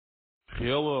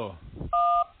Hello.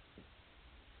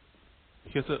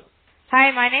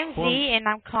 Hi, my name's Z, and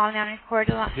I'm calling on a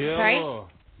recorded line. Sorry? Hello.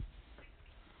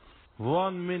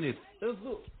 1 minute.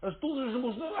 As todas as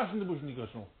músicas não de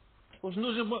comunicação. Os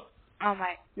nós Oh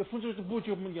my. я функцию это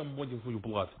будет мне моди свою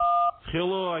блат.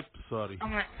 Hello, I'm sorry.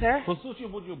 Sir? Послушай,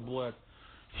 будет блат.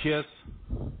 Yes.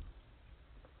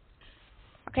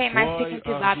 Okay, am I Why speaking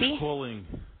to are Bobby? you calling?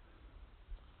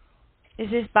 Is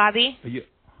this Bobby? Yeah,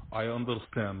 I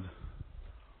understand.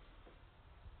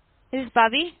 Is this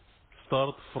Bobby?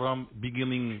 Start from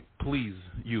beginning, please.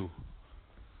 You.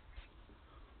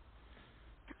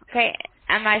 Okay,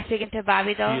 am I speaking to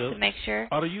Bobby though, Yes. to make sure?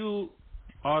 Are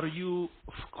you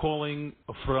calling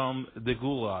from the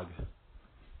Gulag?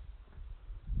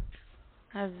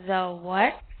 The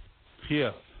what?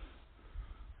 Yes.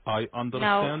 I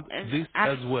understand this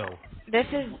as well. This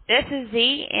is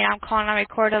Z, and I'm calling on a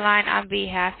recorded line on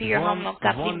behalf of your home loan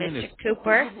company, 1 Mr. minute.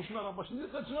 Cooper.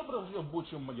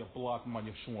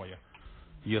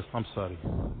 Yes, I'm sorry.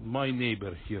 My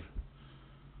neighbor here.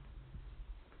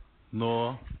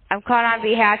 No, I'm calling on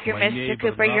behalf of your my Mr.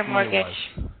 neighbor, Cooper, your not my mortgage.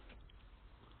 wife.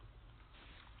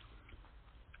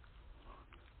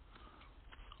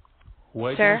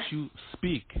 Why Sir? don't you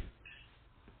speak?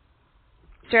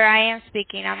 Sir, I am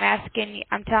speaking.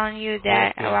 I'm telling you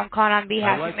that Okay. I'm calling on I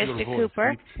behalf like of your Mr. voice.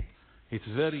 Cooper. It's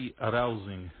very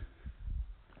arousing.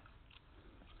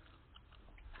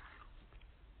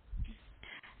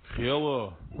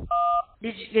 Hello.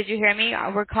 Did you hear me?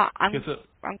 I'm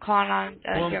calling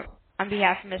on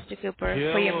behalf of Mr. Cooper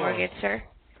for your Hello. mortgage, sir.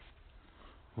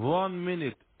 1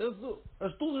 minute.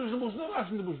 As todas as músicas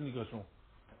de comunicação.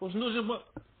 Os nós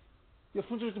я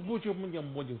функцию это будет мне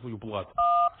моди свою блат.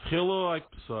 Hello, I'm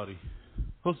sorry.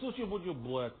 Послушай, будет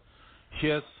блат.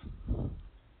 Yes.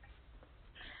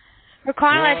 We're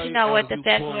calling to let Why you know are what the you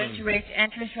Fed calling?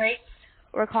 interest rates.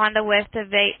 We're calling to with the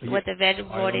Fed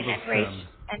I voting understand.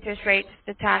 interest rates.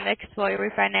 The time to explore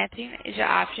refinancing is your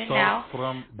option Start now.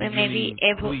 from We may be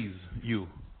beginning, able, please. You.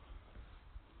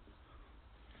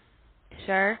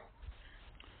 sir.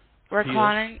 We're Yes.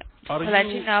 calling to let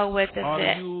you know with the Are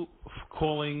Fed. you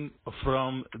calling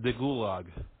from the Gulag?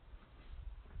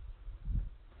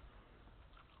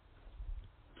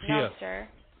 No, Yes. sir.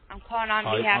 I'm calling on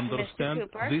I behalf of Mr. understand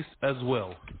Cooper. this as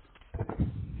well.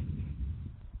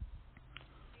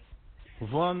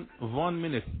 1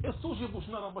 minute.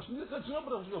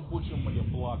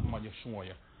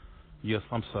 Yes,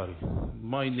 I'm sorry.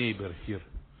 My neighbor here.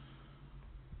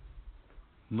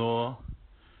 No,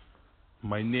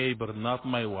 my neighbor, not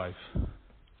my wife.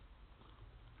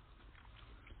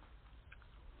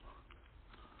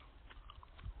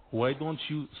 Why don't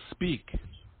you speak?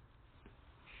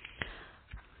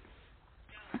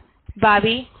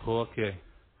 Bobby. Okay.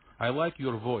 I like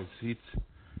your voice.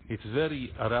 It's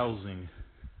very arousing.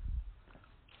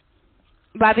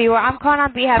 Bobby, I'm calling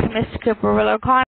on behalf of Mr. Cooper. We're calling